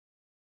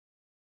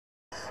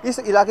इस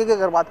इलाके की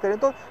अगर बात करें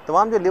तो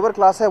तमाम जो लेबर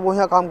क्लास है वो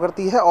यहाँ काम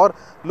करती है और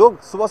लोग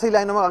सुबह से ही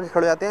लाइनों में आके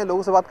खड़े जाते हैं।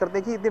 लोगों से बात करते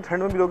हैं कि इतनी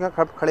ठंड में भी लोग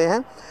यहाँ खड़े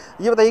हैं।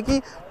 ये बताइए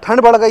कि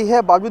ठंड बढ़ गई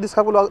है, बावजूद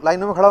इसका आपको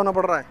लाइनों में खड़ा होना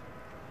पड़ रहा है?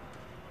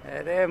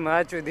 अरे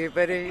माँ चुधी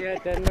पर ही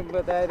ठंड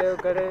बता रहे हो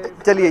करे।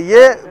 चलिए,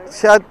 ये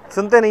शायद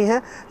सुनते नहीं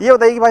हैं। ये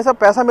बताइए कि भाई साहब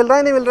पैसा मिल रहा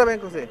है नहीं मिल रहा है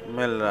बैंकों से?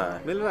 मिल रहा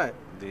है। मिल रहा है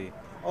जी।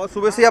 और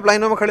सुबह से आप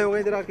लाइनों में खड़े हो गए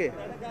इधर आके?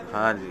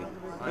 हाँ जी।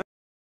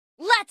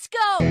 Let's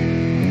go!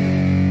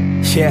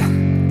 Yeah,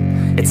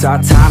 it's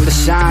our time to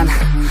shine.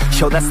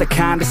 Yo, that's the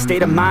kind of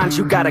state of mind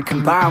you gotta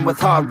combine with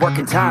hard work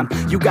and time.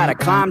 You gotta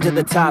climb to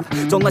the top.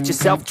 Don't let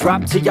yourself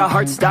drop till your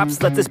heart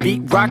stops. Let this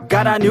beat rock.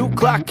 Got a new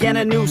clock and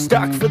a new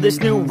stock for this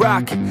new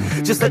rock.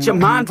 Just let your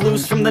mind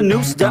loose from the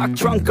new stock.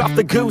 Drunk off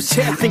the goose,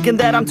 yeah. Thinking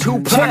that I'm too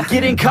pop.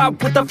 Getting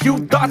caught with a few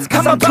thoughts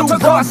cause I'm too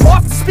lost.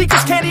 Off the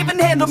speakers can't even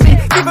handle me.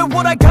 Give it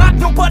what I got,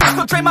 nobody's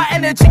gonna drain my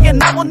energy.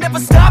 And I will never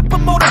stop,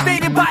 I'm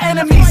motivated by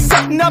enemies.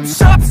 Setting up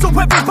shop so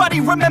everybody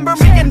remember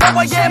me. And no,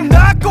 I am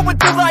not going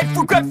through life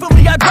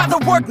regretfully. I'd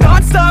rather work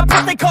non-stop,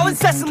 what they call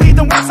incessantly,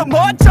 than work some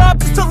odd job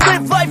just to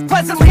live life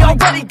pleasantly.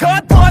 Already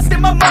got lost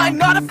in my mind,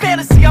 not a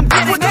fantasy. I'm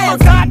getting with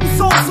ill-gotten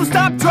souls, so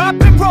stop, drop,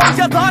 and roll.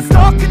 You lost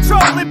all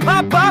control and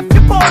pop off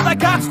your ball. I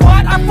got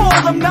squat, I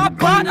fold, I'm not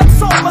bought, I'm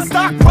sold. My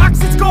stock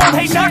rocks, it's gold.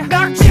 Hey, knock,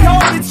 knock, she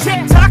holding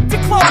shit, talk to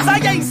close. I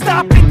ain't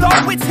stopping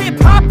though, it's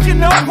hip-hop, you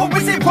know. Or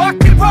is it rock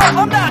and roll?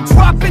 I'm not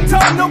dropping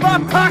down, no, my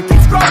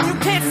pocket's grown. You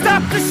can't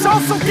stop the show,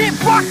 so get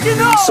rockin'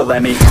 on. So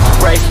let me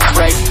break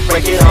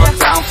it all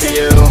down for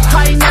you.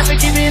 I ain't never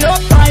giving up,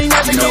 I ain't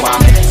never You know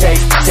giving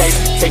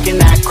I'm taking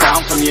that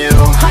crown from you.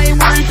 I ain't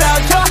worried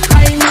about you, I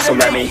ain't never So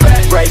let me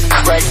break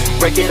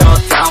break it all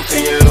down for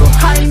you.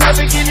 I ain't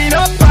never giving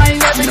up, I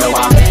ain't never You know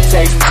giving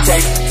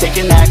I'm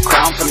taking that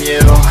crown from you.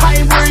 I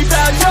ain't worried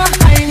about you,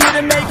 I ain't here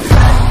to make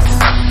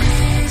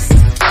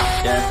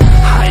Yeah.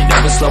 I ain't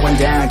never slowing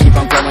down, keep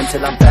on going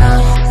till I'm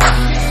found.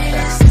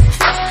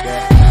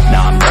 No,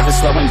 I'm never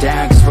slowing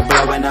down, cause we're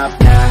blowing up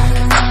now.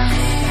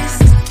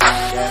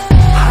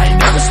 I ain't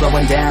never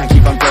slowing down,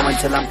 keep on going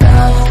till I'm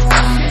found.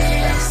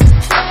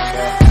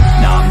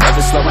 No, I'm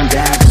never slowing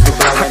down, cause we're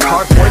blowing up.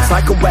 Cardboard's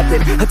like a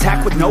weapon,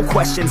 attack with no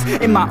questions.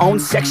 In my own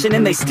section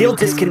and they still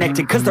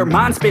disconnected, cause their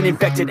mind's been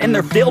infected and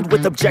they're filled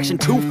with objection.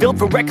 Too filled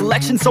for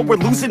recollection, so we're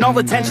losing all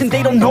attention.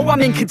 They don't know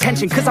I'm in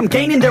contention, cause I'm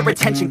gaining their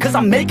attention. Cause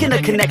I'm making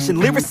a connection,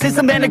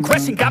 lyricism and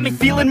aggression got me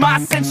feeling my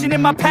ascension.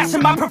 In my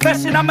passion, my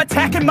profession, I'm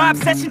attacking my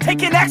obsession.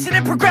 Taking action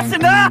and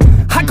progressing,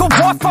 I go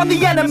off on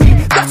the enemy,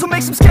 that's what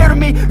makes them scared of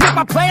me. Make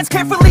my plans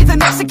carefully,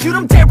 then execute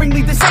them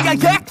daringly. They say I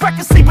act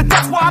recklessly, but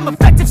that's why I'm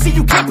effective. See,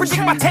 you can't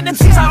predict my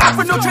tendencies, I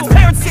offer no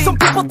transparency. Some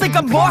people think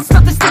I'm lost,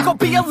 others think I'll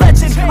be a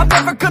legend. I'm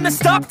never gonna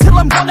stop till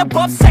I'm one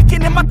above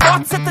second. And my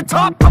thoughts at the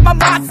top, but my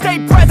mind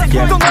stay present.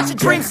 Don't let your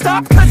dreams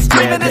stop, cause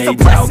dreaming is a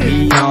blessing.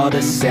 They tell me all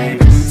the same,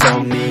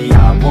 told me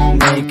I won't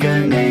make a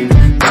name.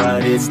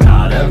 But it's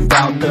not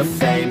about the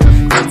fame,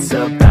 it's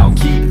about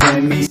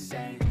keeping me